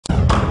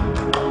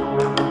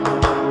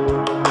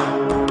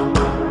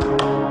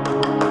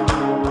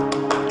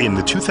In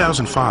the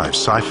 2005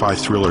 sci-fi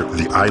thriller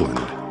The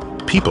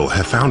Island, people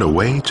have found a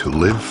way to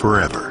live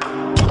forever.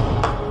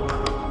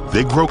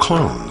 They grow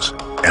clones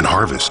and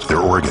harvest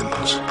their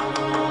organs.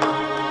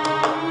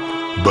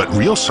 But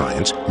real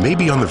science may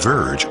be on the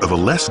verge of a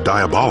less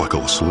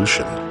diabolical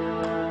solution.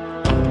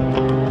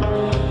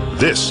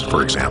 This,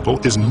 for example,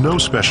 is no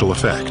special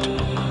effect.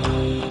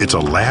 It's a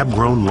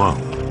lab-grown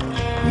lung,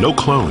 no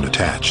clone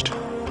attached.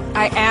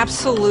 I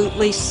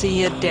absolutely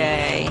see a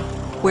day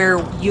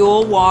where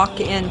you'll walk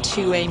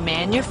into a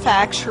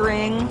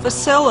manufacturing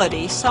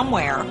facility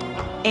somewhere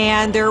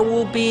and there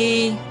will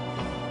be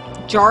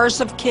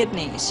jars of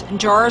kidneys and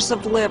jars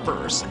of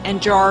livers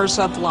and jars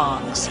of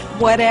lungs,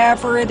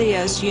 whatever it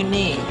is you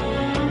need.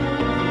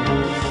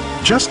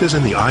 Just as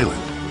in The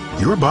Island,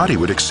 your body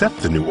would accept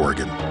the new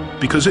organ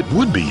because it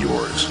would be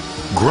yours,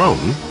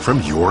 grown from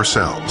your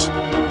cells.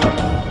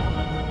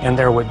 And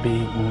there would be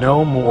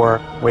no more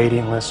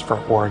waiting lists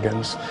for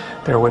organs.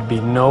 There would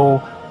be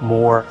no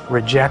more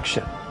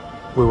rejection.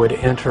 We would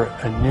enter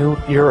a new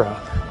era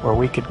where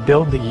we could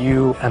build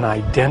you an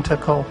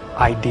identical,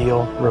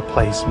 ideal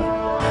replacement.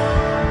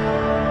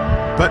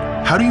 But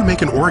how do you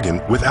make an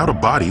organ without a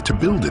body to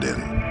build it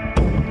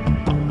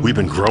in? We've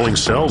been growing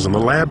cells in the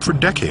lab for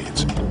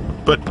decades,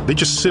 but they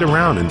just sit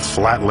around in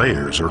flat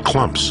layers or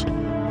clumps.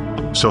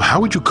 So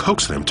how would you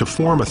coax them to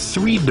form a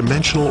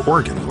three-dimensional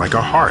organ like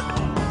a heart,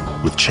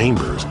 with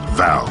chambers,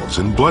 valves,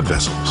 and blood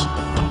vessels?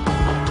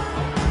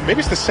 Maybe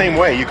it's the same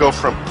way you go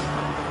from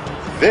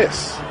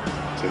this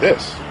to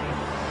this.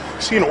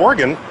 See, an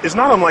organ is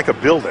not unlike a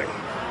building.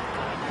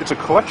 It's a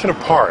collection of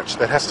parts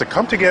that has to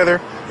come together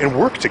and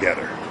work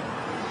together.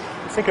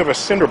 Think of a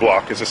cinder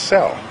block as a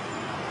cell.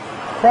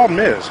 The problem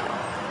is,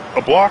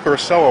 a block or a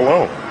cell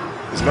alone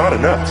is not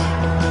enough.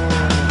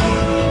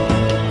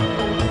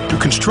 To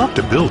construct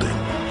a building,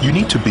 you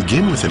need to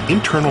begin with an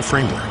internal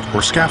framework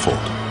or scaffold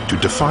to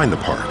define the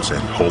parts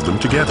and hold them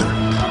together.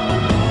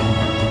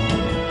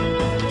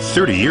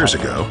 30 years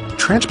ago,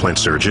 transplant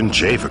surgeon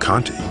Jay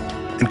Vacanti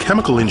and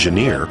chemical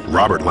engineer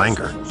Robert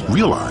Langer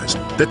realized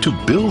that to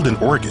build an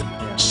organ,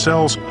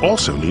 cells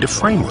also need a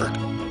framework,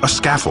 a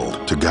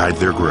scaffold to guide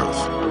their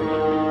growth.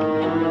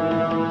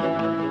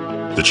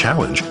 The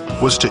challenge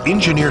was to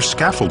engineer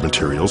scaffold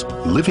materials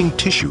living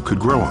tissue could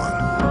grow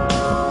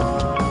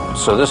on.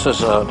 So this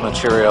is a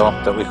material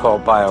that we call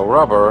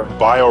biorubber.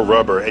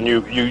 Biorubber, and you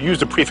use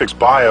the prefix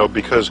bio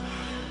because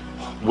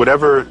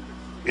whatever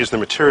is the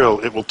material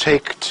it will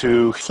take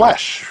to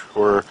flesh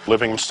or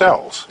living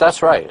cells.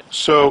 That's right.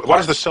 So why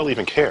does the cell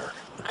even care?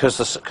 Because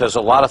a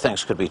lot of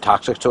things could be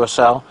toxic to a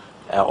cell,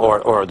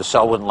 or the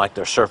cell wouldn't like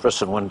their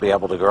surface and wouldn't be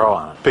able to grow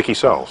on it. Picky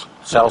cells.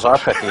 Cells are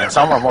picky, and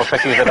some are more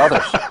picky than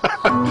others.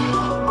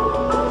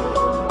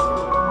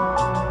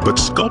 But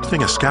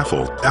sculpting a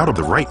scaffold out of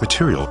the right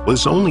material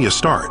is only a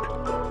start.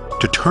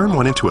 To turn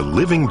one into a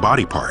living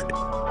body part,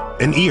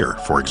 an ear,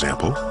 for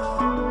example,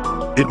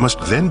 it must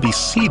then be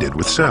seeded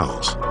with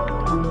cells.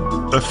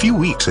 A few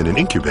weeks in an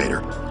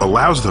incubator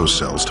allows those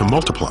cells to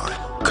multiply,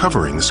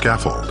 covering the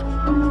scaffold.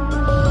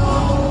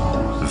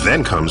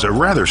 Then comes a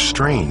rather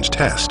strange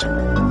test.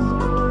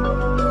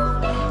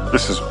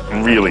 This is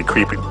really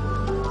creepy.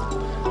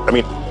 I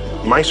mean,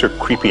 mice are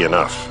creepy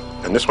enough,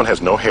 and this one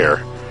has no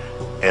hair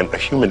and a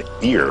human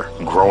ear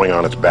growing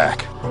on its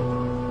back.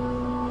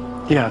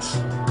 Yes.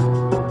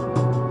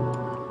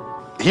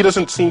 He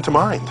doesn't seem to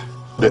mind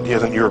that he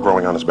has an ear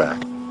growing on his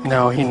back.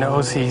 No, he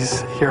knows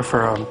he's here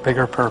for a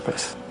bigger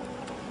purpose.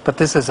 But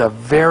this is a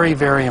very,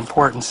 very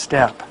important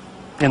step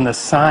in the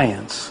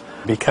science,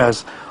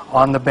 because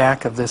on the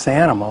back of this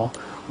animal,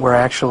 we're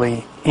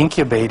actually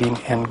incubating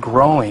and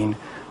growing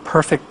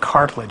perfect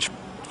cartilage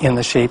in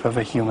the shape of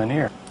a human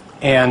ear.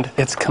 And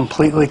it's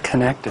completely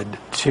connected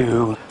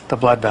to the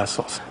blood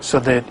vessels, so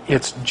that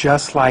it's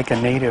just like a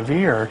native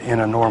ear in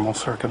a normal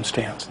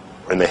circumstance.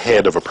 In the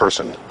head of a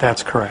person.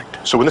 That's correct.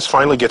 So when this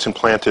finally gets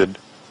implanted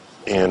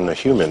in a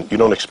human, you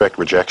don't expect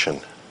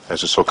rejection,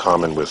 as is so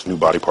common with new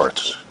body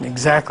parts.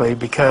 Exactly,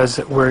 because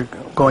we're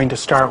going to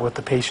start with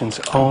the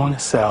patient's own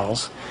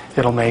cells.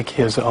 It'll make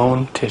his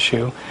own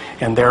tissue,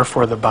 and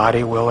therefore the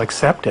body will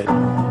accept it.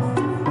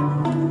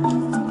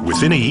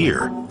 Within a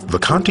year,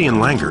 Vacanti and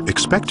Langer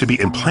expect to be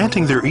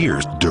implanting their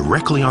ears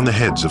directly on the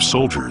heads of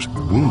soldiers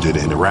wounded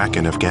in Iraq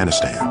and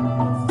Afghanistan.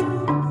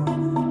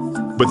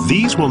 But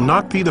these will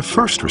not be the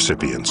first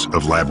recipients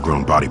of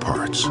lab-grown body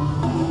parts.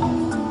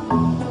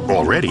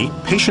 Already,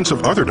 patients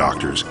of other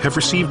doctors have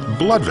received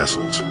blood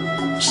vessels,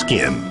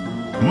 skin,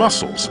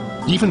 muscles,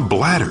 even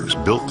bladders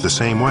built the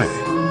same way.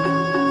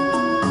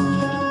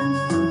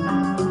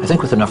 I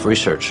think with enough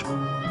research,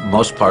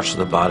 most parts of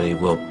the body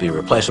will be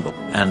replaceable.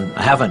 And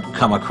I haven't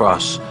come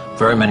across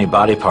very many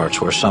body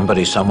parts where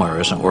somebody somewhere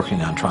isn't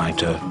working on trying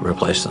to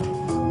replace them.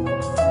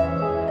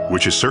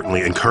 Which is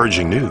certainly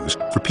encouraging news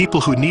for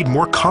people who need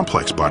more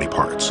complex body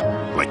parts,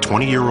 like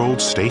 20-year-old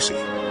Stacy.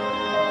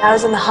 I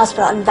was in the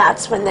hospital, and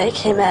that's when they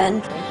came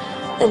in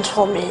and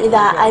told me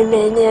that I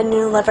may need a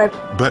new liver.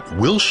 But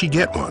will she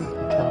get one?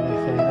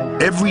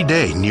 Every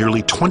day,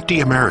 nearly 20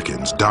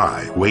 Americans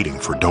die waiting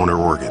for donor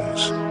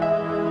organs.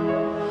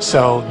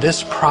 So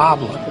this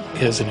problem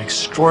is an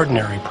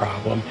extraordinary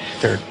problem.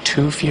 There are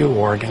too few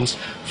organs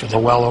for the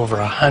well over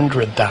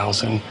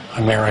 100,000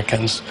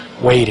 Americans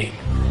waiting.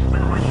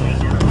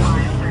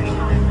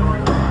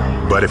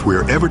 But if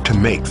we're ever to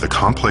make the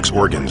complex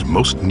organs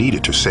most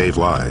needed to save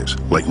lives,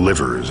 like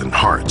livers and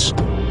hearts,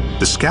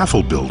 the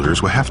scaffold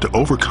builders will have to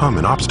overcome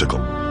an obstacle,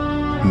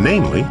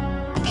 namely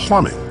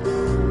plumbing.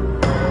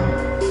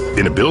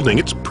 In a building,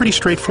 it's pretty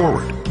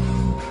straightforward.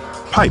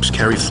 Pipes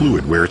carry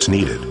fluid where it's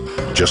needed,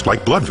 just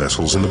like blood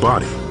vessels in the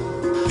body,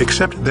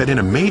 except that in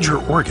a major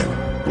organ,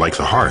 like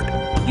the heart,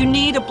 You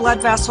need a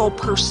blood vessel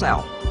per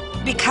cell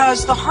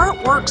because the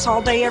heart works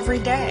all day, every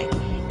day.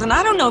 And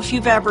I don't know if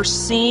you've ever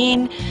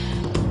seen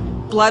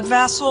blood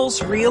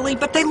vessels, really,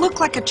 but they look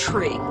like a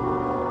tree.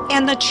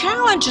 And the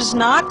challenge is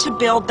not to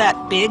build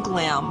that big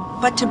limb,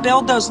 but to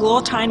build those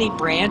little tiny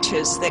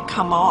branches that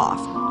come off.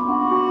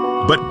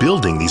 But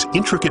building these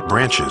intricate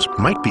branches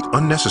might be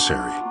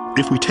unnecessary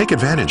if we take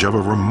advantage of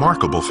a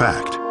remarkable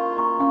fact.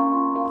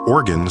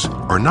 Organs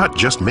are not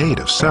just made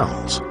of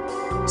cells.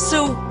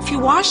 So if you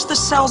wash the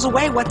cells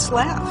away, what's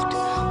left?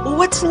 Well,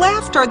 what's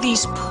left are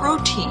these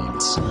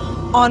proteins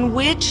on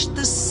which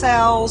the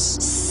cells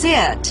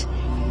sit,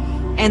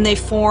 and they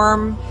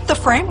form the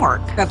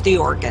framework of the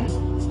organ,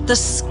 the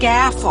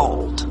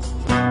scaffold.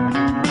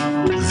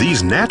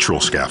 These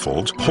natural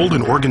scaffolds hold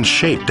an organ's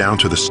shape down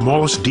to the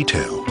smallest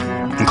detail,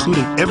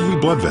 including every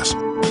blood vessel.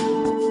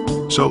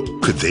 So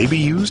could they be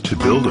used to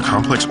build a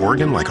complex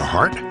organ like a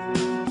heart?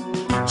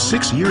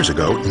 6 years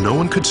ago, no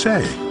one could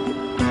say,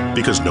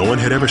 because no one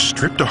had ever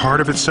stripped a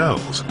heart of its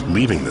cells,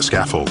 leaving the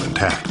scaffold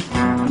intact.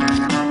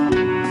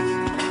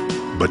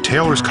 But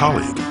Taylor's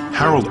colleague,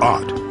 Harold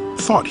Ott,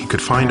 thought he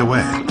could find a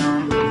way.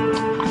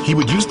 He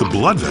would use the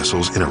blood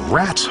vessels in a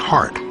rat's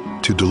heart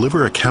to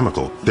deliver a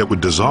chemical that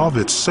would dissolve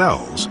its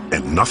cells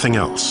and nothing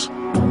else.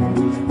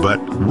 But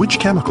which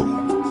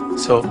chemical?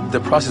 So the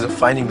process of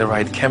finding the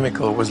right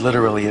chemical was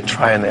literally a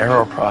try and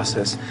error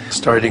process,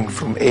 starting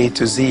from A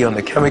to Z on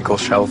the chemical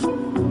shelf.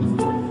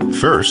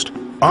 First,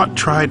 Ott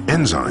tried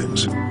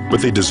enzymes, but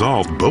they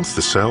dissolved both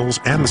the cells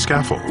and the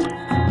scaffold.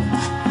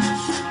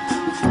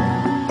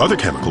 Other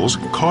chemicals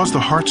caused the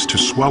hearts to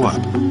swell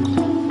up.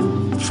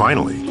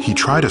 Finally, he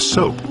tried a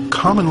soap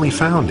commonly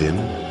found in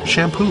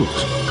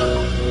shampoos.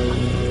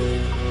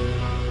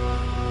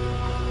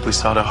 We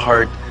saw the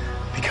heart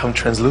become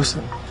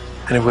translucent,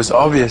 and it was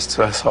obvious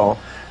to us all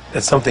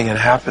that something had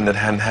happened that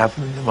hadn't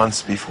happened in the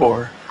months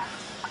before.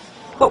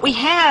 What we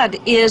had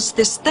is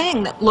this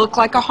thing that looked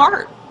like a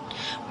heart,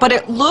 but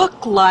it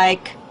looked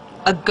like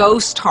a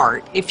ghost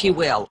heart, if you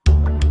will.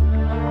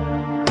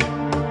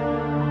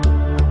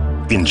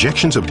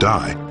 Injections of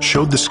dye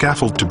showed the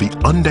scaffold to be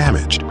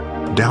undamaged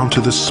down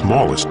to the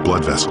smallest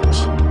blood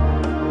vessels.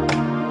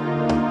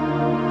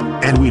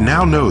 And we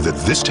now know that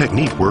this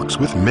technique works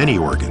with many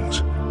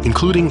organs,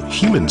 including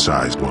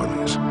human-sized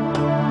ones.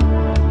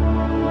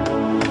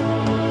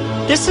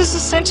 This is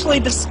essentially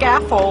the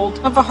scaffold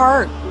of a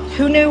heart.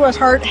 Who knew a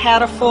heart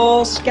had a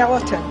full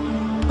skeleton?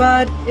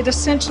 But it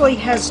essentially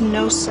has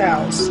no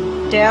cells,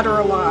 dead or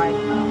alive.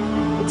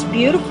 It's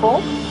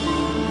beautiful.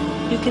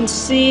 You can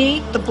see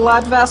the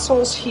blood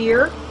vessels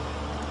here,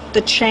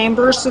 the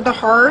chambers of the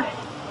heart.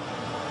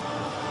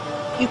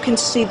 You can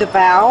see the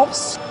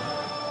valves.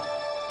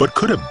 But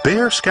could a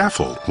bare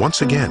scaffold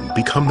once again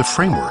become the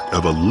framework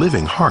of a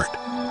living heart?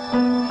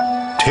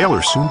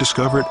 Taylor soon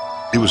discovered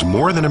it was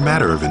more than a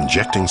matter of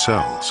injecting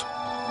cells.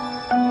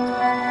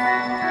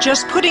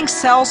 Just putting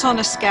cells on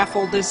a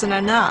scaffold isn't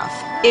enough.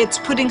 It's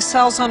putting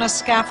cells on a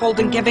scaffold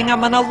and giving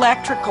them an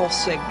electrical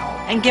signal,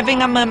 and giving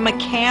them a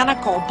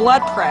mechanical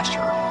blood pressure,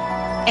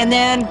 and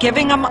then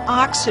giving them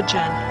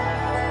oxygen.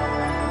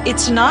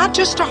 It's not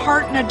just a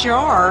heart in a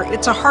jar,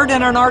 it's a heart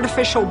in an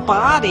artificial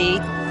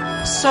body.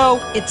 So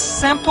it's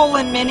simple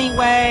in many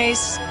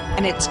ways,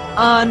 and it's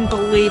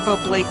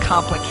unbelievably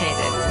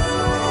complicated.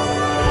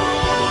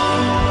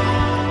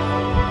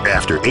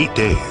 After 8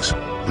 days,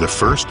 the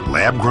first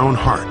lab-grown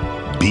heart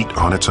beat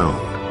on its own.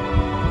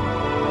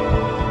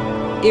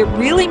 It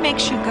really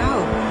makes you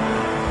go,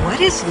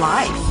 what is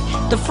life?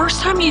 The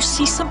first time you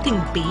see something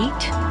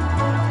beat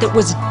that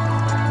was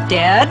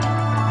dead,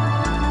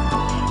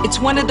 it's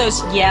one of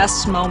those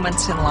yes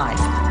moments in life.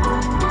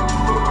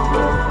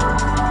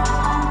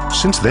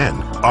 Since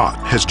then, Ott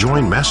has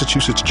joined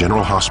Massachusetts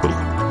General Hospital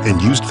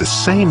and used the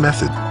same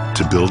method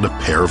to build a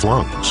pair of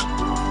lungs.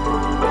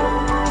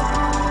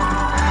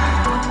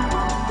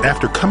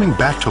 After coming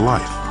back to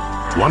life,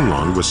 one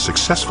lung was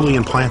successfully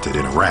implanted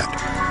in a rat.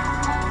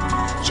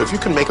 So if you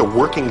can make a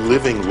working,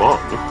 living lung,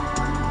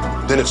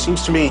 then it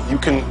seems to me you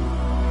can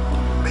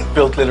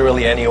Built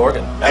literally any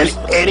organ.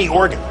 any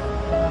organ.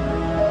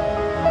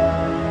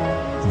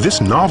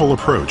 This novel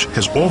approach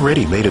has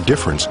already made a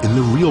difference in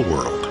the real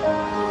world.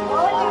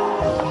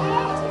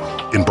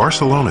 In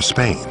Barcelona,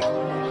 Spain,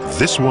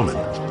 this woman,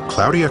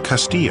 Claudia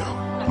Castillo,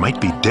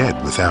 might be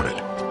dead without it.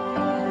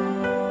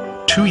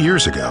 2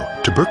 years ago,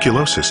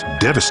 tuberculosis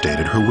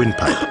devastated her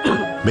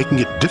windpipe, making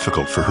it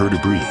difficult for her to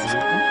breathe.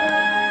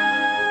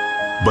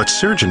 But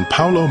surgeon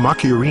Paolo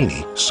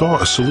Macchiarini saw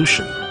a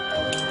solution.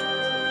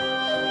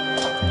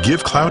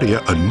 Give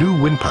Claudia a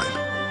new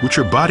windpipe, which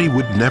her body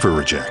would never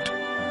reject,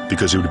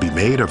 because it would be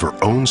made of her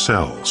own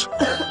cells,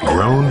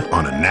 grown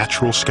on a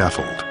natural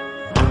scaffold.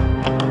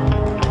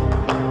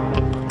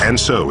 And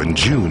so, in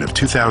June of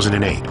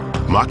 2008,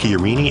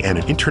 Macchiarini and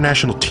an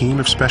international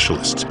team of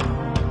specialists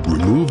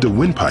removed a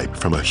windpipe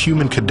from a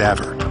human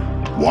cadaver,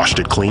 washed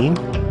it clean,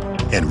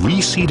 and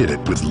reseeded it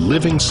with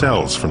living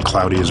cells from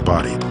Claudia's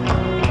body.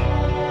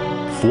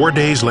 4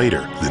 days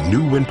later, the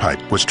new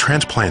windpipe was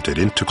transplanted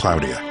into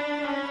Claudia.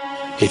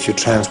 If you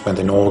transplant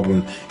an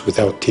organ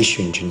without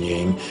tissue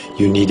engineering,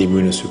 you need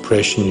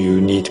immunosuppression, you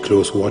need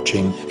close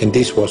watching, and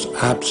this was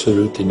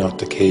absolutely not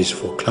the case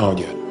for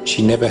Claudia.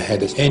 She never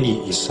had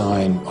any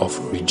sign of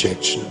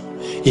rejection.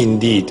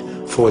 Indeed,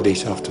 4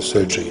 days after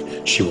surgery,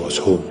 she was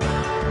home.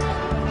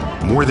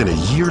 More than a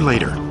year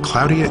later,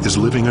 Claudia is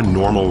living a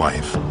normal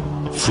life,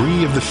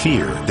 free of the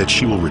fear that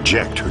she will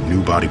reject her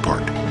new body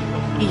part.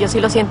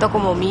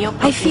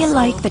 I feel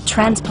like the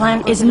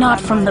transplant is not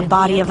from the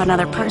body of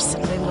another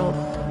person.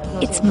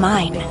 It's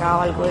mine.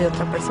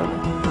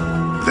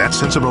 That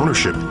sense of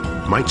ownership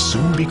might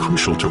soon be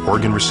crucial to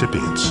organ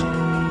recipients,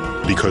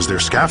 because their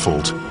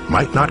scaffolds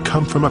might not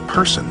come from a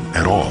person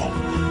at all.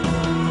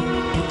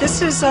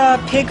 This is a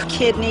pig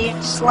kidney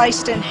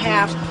sliced in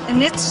half,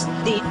 and it's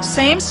the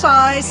same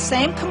size,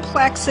 same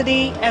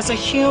complexity as a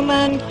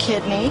human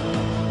kidney.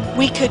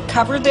 We could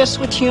cover this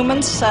with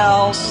human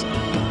cells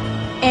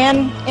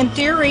and, in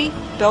theory,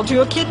 build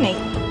you a kidney.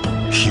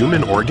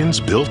 Human organs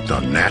built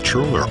on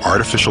natural or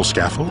artificial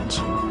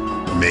scaffolds?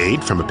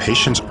 Made from a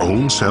patient's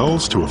own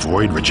cells to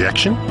avoid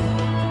rejection?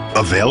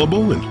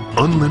 Available in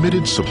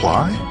unlimited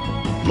supply?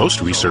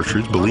 Most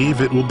researchers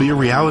believe it will be a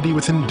reality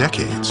within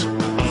decades.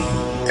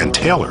 And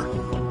Taylor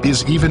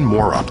is even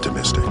more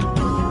optimistic.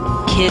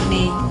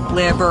 Kidney,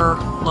 liver,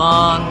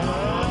 lung.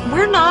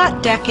 We're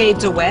not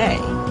decades away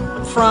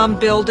from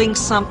building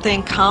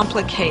something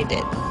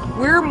complicated.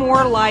 We're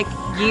more like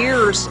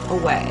years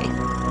away.